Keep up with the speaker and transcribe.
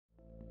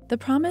The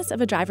promise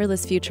of a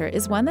driverless future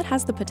is one that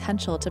has the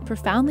potential to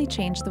profoundly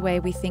change the way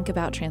we think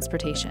about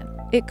transportation.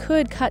 It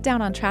could cut down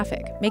on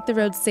traffic, make the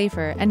roads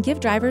safer, and give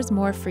drivers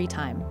more free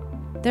time.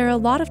 There are a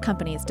lot of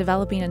companies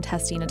developing and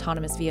testing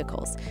autonomous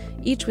vehicles,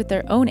 each with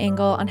their own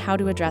angle on how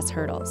to address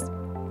hurdles.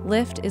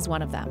 Lyft is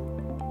one of them.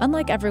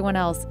 Unlike everyone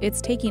else,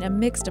 it's taking a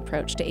mixed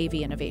approach to AV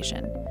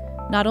innovation.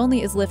 Not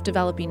only is Lyft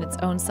developing its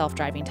own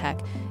self-driving tech,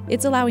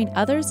 it's allowing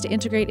others to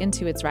integrate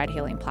into its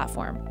ride-hailing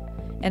platform.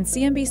 And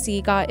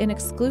CNBC got an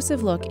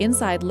exclusive look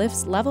inside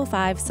Lyft's Level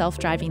 5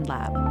 self-driving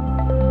lab.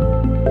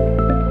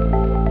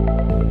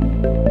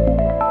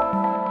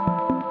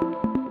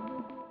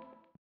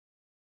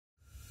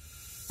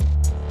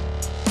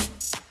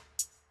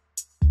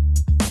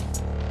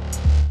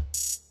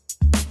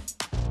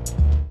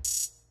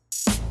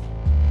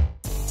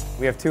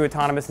 We have two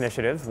autonomous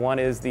initiatives. One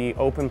is the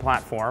open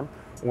platform,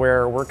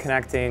 where we're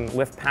connecting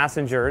Lyft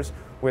passengers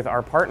with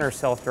our partner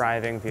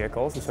self-driving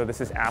vehicles. And so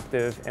this is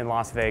Aptiv in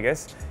Las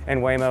Vegas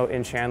and Waymo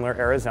in Chandler,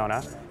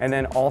 Arizona. And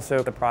then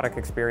also the product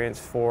experience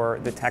for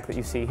the tech that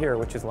you see here,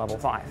 which is Level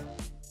 5.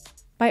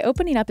 By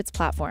opening up its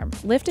platform,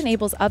 Lyft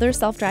enables other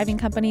self-driving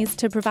companies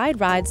to provide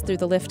rides through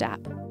the Lyft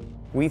app.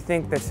 We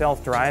think that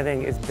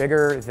self-driving is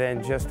bigger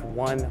than just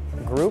one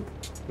group,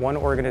 one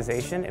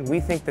organization, and we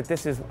think that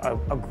this is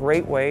a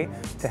great way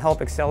to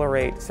help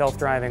accelerate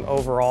self-driving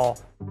overall.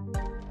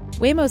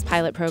 Waymo's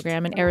pilot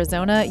program in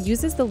Arizona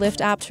uses the Lyft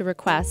app to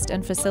request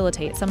and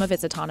facilitate some of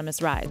its autonomous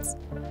rides.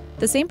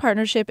 The same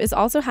partnership is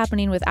also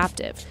happening with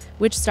Aptiv,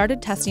 which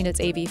started testing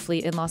its AV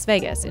fleet in Las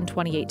Vegas in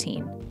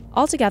 2018.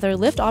 Altogether,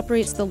 Lyft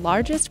operates the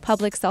largest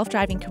public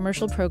self-driving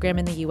commercial program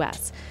in the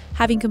U.S.,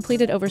 having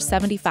completed over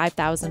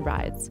 75,000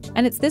 rides.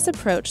 And it's this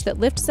approach that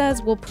Lyft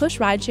says will push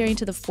ride-sharing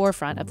to the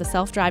forefront of the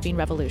self-driving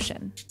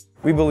revolution.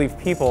 We believe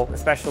people,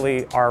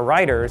 especially our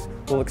riders,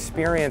 will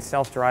experience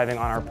self-driving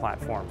on our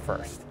platform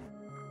first.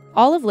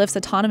 All of Lyft's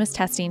autonomous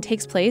testing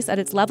takes place at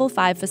its Level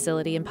 5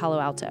 facility in Palo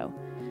Alto.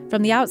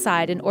 From the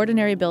outside, an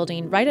ordinary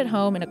building right at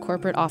home in a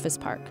corporate office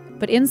park,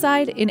 but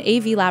inside, an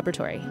AV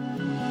laboratory.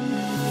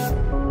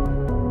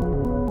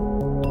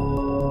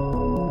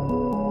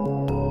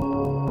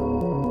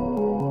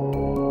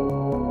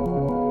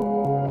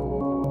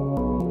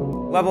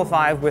 Level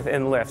 5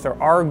 within Lyft. So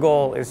our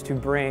goal is to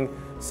bring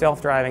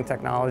self-driving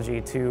technology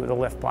to the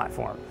Lyft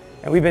platform.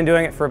 And we've been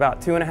doing it for about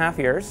 2.5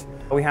 years.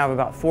 We have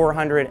about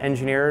 400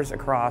 engineers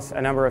across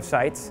a number of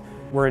sites.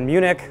 We're in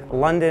Munich,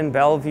 London,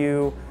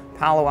 Bellevue,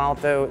 Palo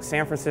Alto,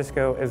 San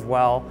Francisco as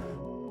well.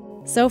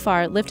 So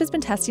far, Lyft has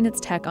been testing its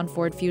tech on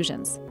Ford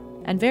Fusions.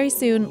 And very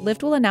soon,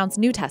 Lyft will announce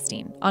new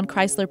testing on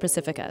Chrysler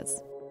Pacificas.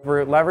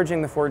 We're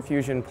leveraging the Ford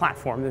Fusion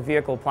platform, the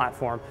vehicle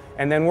platform,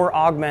 and then we're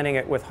augmenting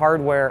it with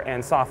hardware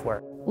and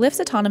software.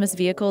 Lyft's autonomous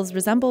vehicles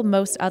resemble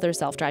most other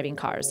self-driving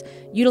cars,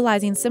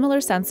 utilizing similar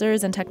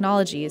sensors and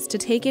technologies to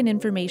take in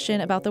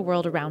information about the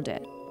world around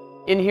it.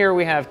 In here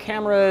we have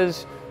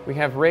cameras, we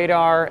have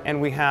radar, and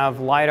we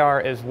have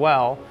LiDAR as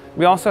well.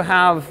 We also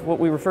have what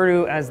we refer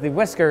to as the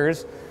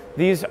whiskers.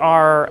 These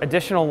are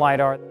additional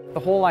LiDAR. The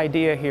whole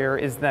idea here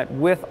is that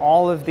with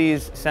all of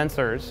these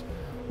sensors,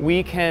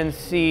 we can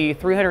see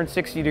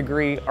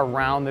 360-degree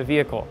around the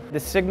vehicle. The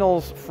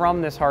signals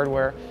from this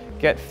hardware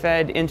get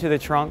fed into the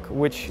trunk,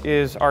 which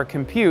is our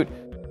compute.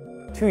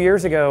 2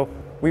 years ago,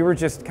 we were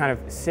just kind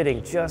of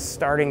sitting, just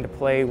starting to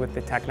play with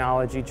the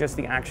technology, just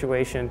the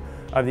actuation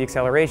of the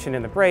acceleration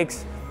and the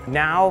brakes.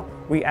 Now,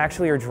 we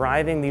actually are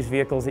driving these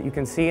vehicles that you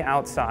can see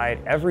outside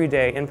every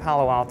day in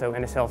Palo Alto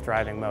in a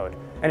self-driving mode.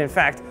 And in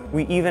fact,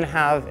 we even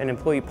have an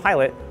employee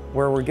pilot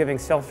where we're giving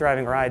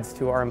self-driving rides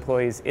to our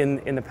employees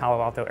in the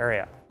Palo Alto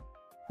area.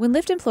 When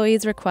Lyft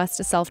employees request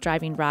a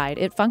self-driving ride,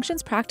 it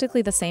functions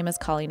practically the same as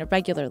calling a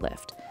regular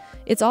Lyft.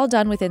 It's all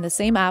done within the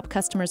same app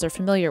customers are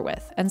familiar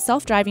with, and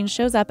self-driving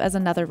shows up as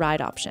another ride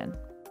option.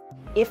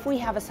 If we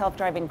have a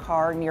self-driving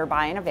car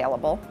nearby and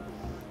available,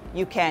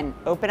 you can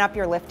open up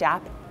your Lyft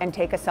app and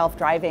take a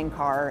self-driving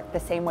car the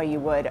same way you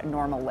would a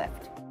normal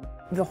Lyft.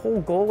 The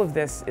whole goal of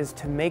this is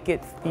to make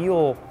it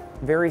feel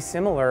very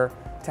similar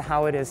to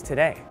how it is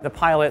today. The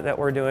pilot that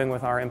we're doing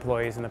with our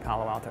employees in the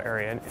Palo Alto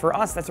area. And for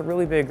us, that's a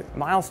really big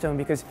milestone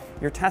because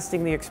you're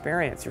testing the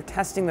experience, you're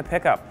testing the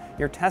pickup,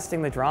 you're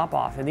testing the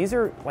drop-off. And these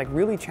are like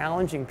really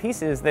challenging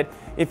pieces that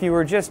if you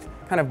were just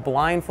kind of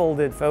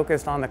blindfolded,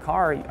 focused on the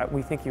car,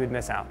 we think you would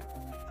miss out.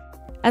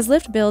 As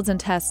Lyft builds and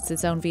tests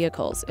its own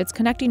vehicles, it's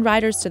connecting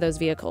riders to those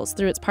vehicles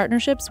through its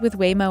partnerships with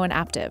Waymo and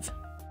Aptiv.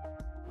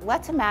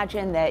 Let's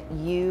imagine that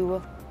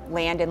you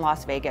land in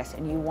Las Vegas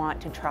and you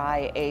want to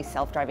try a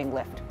self-driving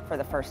Lyft for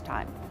the first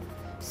time.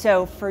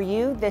 So for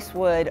you, this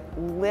would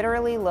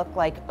literally look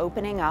like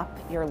opening up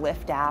your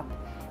Lyft app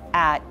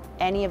at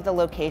any of the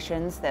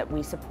locations that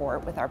we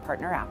support with our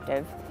partner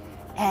Aptiv.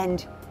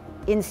 And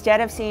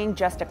instead of seeing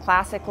just a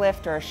classic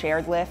Lyft or a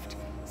shared Lyft,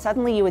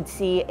 suddenly you would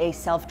see a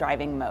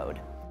self-driving mode.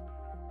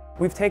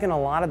 We've taken a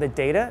lot of the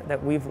data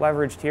that we've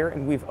leveraged here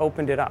and we've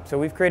opened it up. So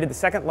we've created the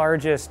second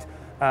largest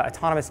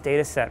autonomous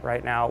data set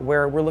right now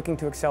where we're looking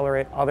to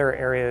accelerate other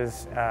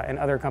areas and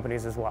other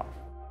companies as well.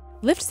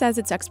 Lyft says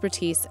its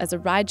expertise as a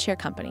rideshare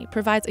company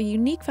provides a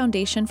unique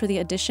foundation for the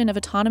addition of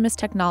autonomous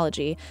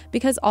technology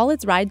because all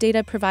its ride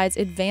data provides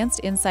advanced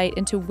insight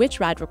into which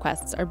ride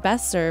requests are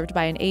best served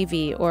by an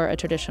AV or a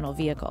traditional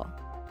vehicle.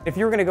 If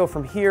you're going to go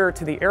from here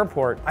to the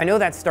airport, I know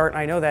that start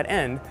and I know that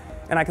end,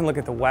 and I can look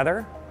at the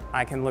weather,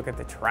 I can look at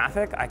the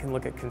traffic, I can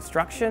look at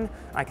construction,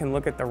 I can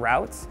look at the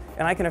routes,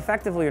 and I can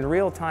effectively in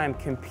real time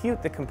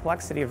compute the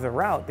complexity of the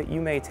route that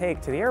you may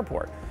take to the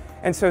airport.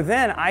 And so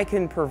then I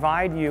can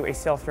provide you a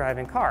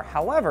self-driving car.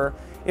 However,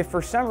 if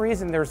for some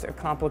reason there's a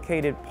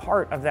complicated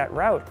part of that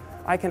route,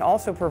 I can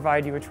also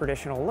provide you a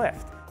traditional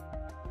Lyft.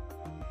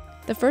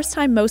 The first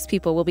time most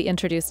people will be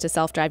introduced to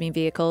self-driving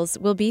vehicles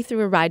will be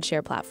through a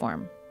rideshare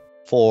platform.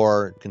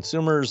 For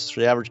consumers,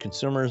 for the average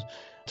consumers,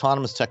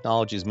 autonomous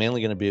technology is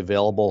mainly going to be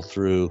available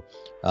through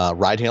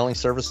ride-hailing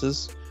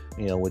services,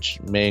 which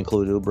may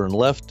include Uber and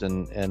Lyft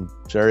and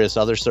various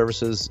other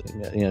services.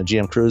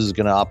 GM Cruise is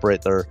going to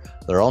operate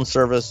their own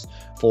service.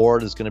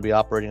 Ford is going to be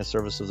operating a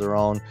service of their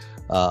own.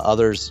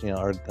 Others,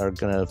 are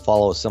going to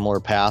follow a similar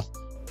path.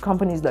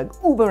 Companies like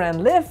Uber and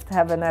Lyft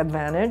have an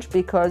advantage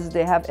because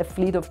they have a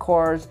fleet of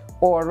cars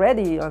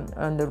already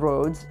on the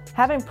roads.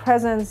 Having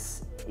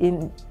presence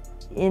in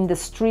the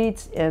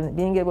streets and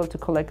being able to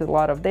collect a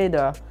lot of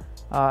data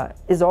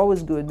is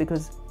always good,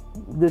 because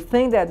the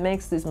thing that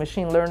makes these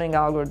machine learning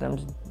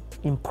algorithms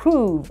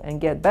improve and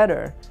get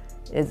better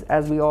is,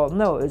 as we all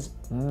know, is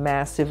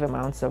massive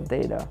amounts of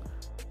data.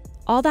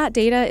 All that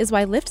data is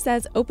why Lyft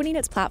says opening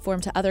its platform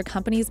to other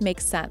companies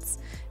makes sense.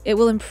 It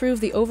will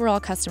improve the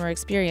overall customer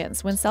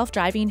experience when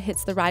self-driving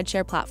hits the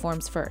rideshare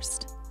platforms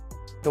first.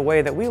 The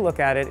way that we look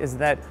at it is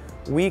that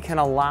we can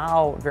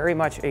allow very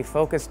much a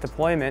focused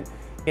deployment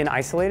in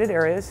isolated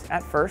areas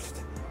at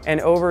first, and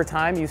over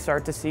time you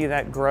start to see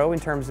that grow in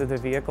terms of the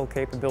vehicle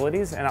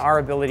capabilities and our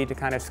ability to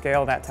kind of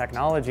scale that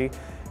technology,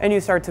 and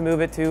you start to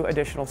move it to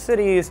additional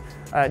cities,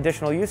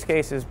 additional use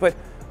cases. But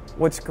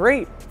what's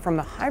great from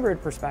the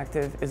hybrid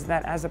perspective is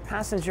that as a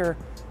passenger,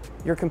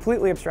 you're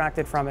completely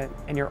abstracted from it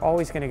and you're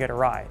always going to get a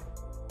ride.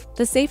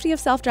 The safety of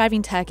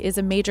self-driving tech is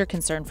a major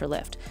concern for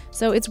Lyft,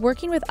 so it's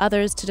working with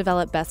others to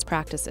develop best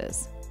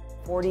practices.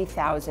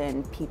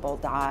 40,000 people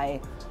die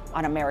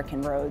on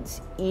American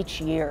roads each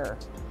year,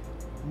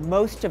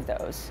 most of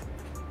those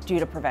due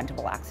to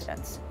preventable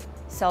accidents.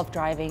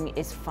 Self-driving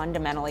is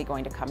fundamentally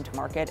going to come to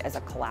market as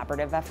a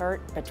collaborative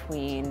effort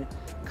between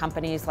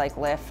companies like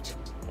Lyft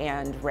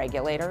and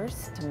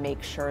regulators to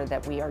make sure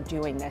that we are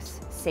doing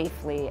this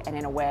safely and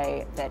in a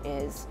way that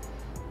is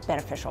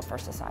beneficial for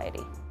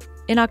society.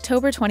 In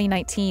October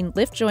 2019,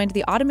 Lyft joined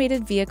the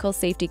Automated Vehicle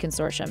Safety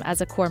Consortium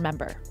as a core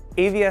member.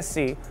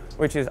 AVSC,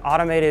 which is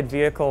Automated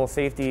Vehicle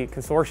Safety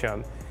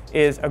Consortium,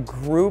 is a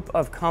group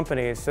of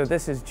companies. So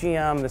this is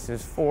GM, this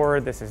is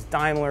Ford, this is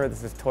Daimler,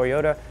 this is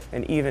Toyota,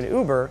 and even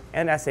Uber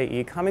and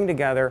SAE coming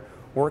together,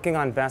 working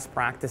on best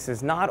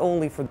practices, not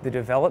only for the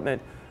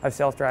development of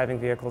self-driving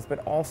vehicles,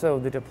 but also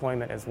the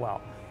deployment as well.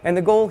 And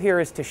the goal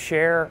here is to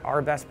share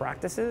our best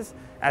practices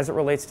as it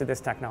relates to this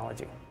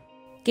technology.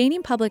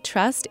 Gaining public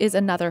trust is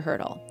another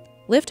hurdle.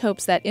 Lyft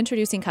hopes that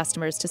introducing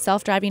customers to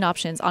self-driving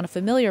options on a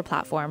familiar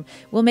platform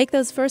will make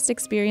those first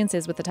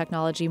experiences with the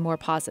technology more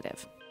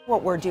positive.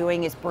 What we're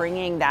doing is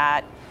bringing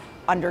that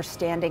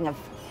understanding of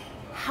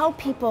how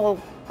people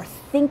are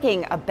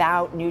thinking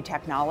about new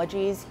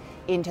technologies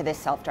into this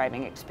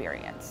self-driving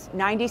experience.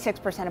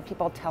 96% of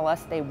people tell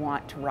us they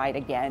want to ride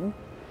again,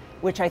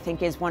 which I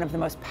think is one of the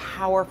most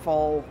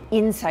powerful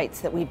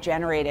insights that we've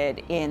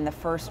generated in the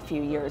first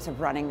few years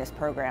of running this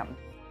program.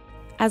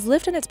 As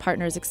Lyft and its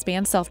partners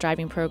expand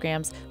self-driving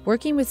programs,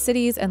 working with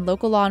cities and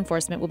local law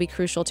enforcement will be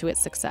crucial to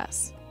its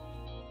success.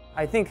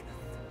 I think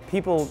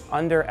people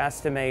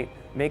underestimate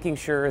making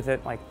sure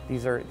that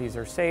these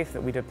are safe,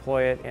 that we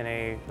deploy it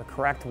in the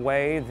correct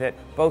way that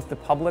both the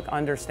public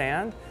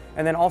understand,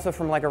 and then also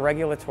from a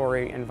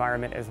regulatory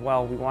environment as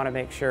well. We want to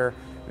make sure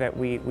that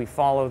we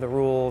follow the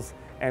rules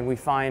and we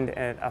find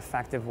an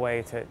effective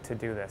way to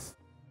do this.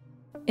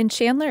 In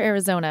Chandler,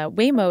 Arizona,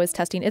 Waymo is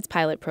testing its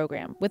pilot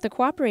program with the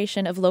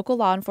cooperation of local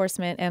law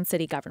enforcement and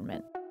city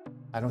government.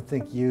 I don't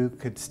think you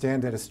could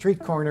stand at a street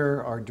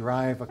corner or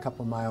drive a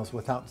couple miles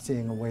without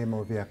seeing a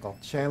Waymo vehicle.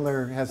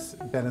 Chandler has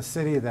been a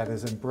city that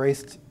has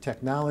embraced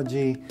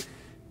technology.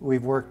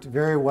 We've worked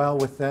very well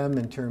with them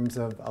in terms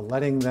of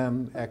letting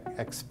them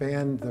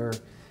expand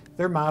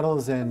their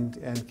models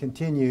and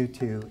continue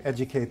to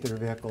educate their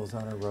vehicles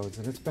on our roads,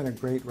 and it's been a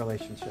great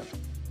relationship.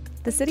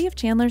 The city of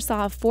Chandler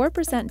saw a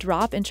 4%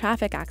 drop in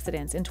traffic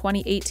accidents in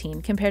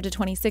 2018 compared to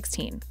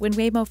 2016, when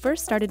Waymo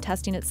first started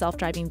testing its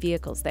self-driving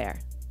vehicles there.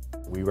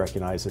 We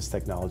recognize this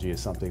technology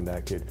as something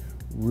that could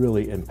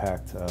really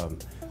impact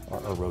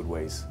our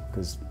roadways,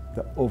 because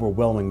the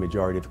overwhelming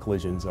majority of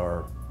collisions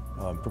are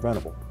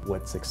preventable.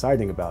 What's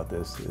exciting about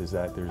this is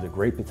that there's a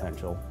great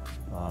potential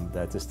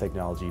that this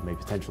technology may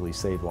potentially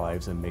save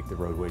lives and make the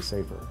roadways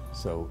safer.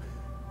 So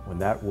when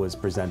that was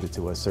presented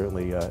to us,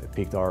 certainly it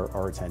piqued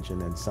our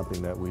attention and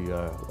something that we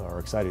are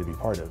excited to be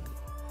part of.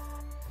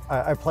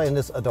 I play in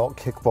this adult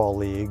kickball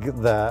league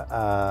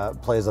that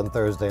plays on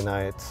Thursday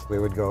nights. We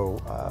would go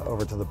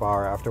over to the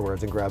bar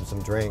afterwards and grab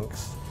some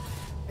drinks,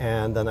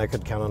 and then I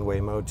could count on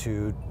Waymo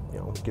to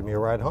give me a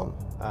ride home.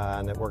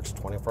 And it works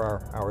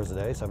 24 hours a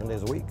day, 7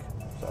 days a week.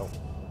 So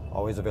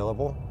always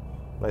available,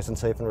 nice and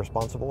safe and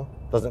responsible,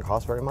 doesn't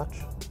cost very much.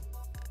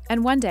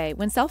 And one day,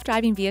 when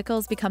self-driving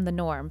vehicles become the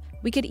norm,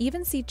 we could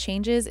even see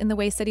changes in the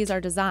way cities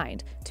are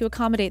designed to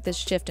accommodate this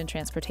shift in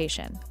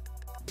transportation.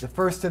 The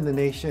first in the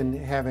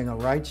nation having a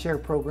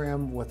rideshare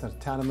program with an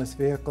autonomous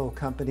vehicle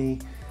company.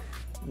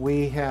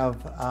 We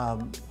have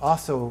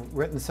also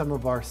written some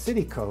of our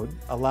city code,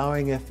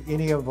 allowing if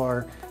any of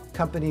our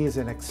companies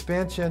in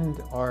expansion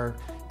or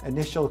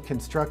initial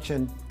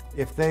construction,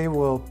 if they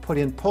will put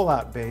in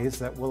pull-out bays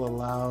that will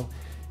allow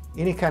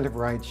any kind of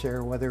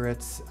rideshare, whether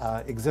it's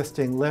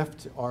existing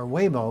Lyft or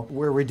Waymo,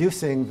 we're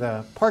reducing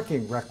the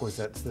parking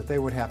requisites that they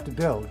would have to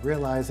build,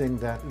 realizing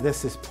that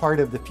this is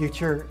part of the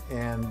future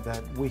and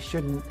that we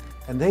shouldn't,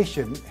 and they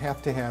shouldn't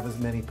have to have as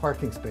many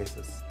parking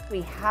spaces.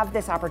 We have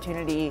this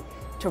opportunity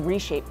to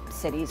reshape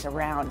cities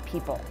around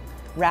people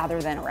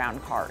rather than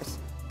around cars.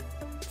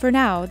 For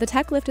now, the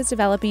tech Lyft is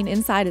developing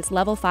inside its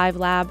Level 5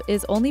 lab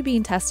is only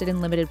being tested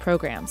in limited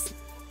programs.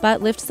 But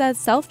Lyft says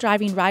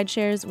self-driving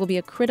rideshares will be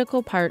a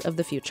critical part of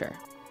the future.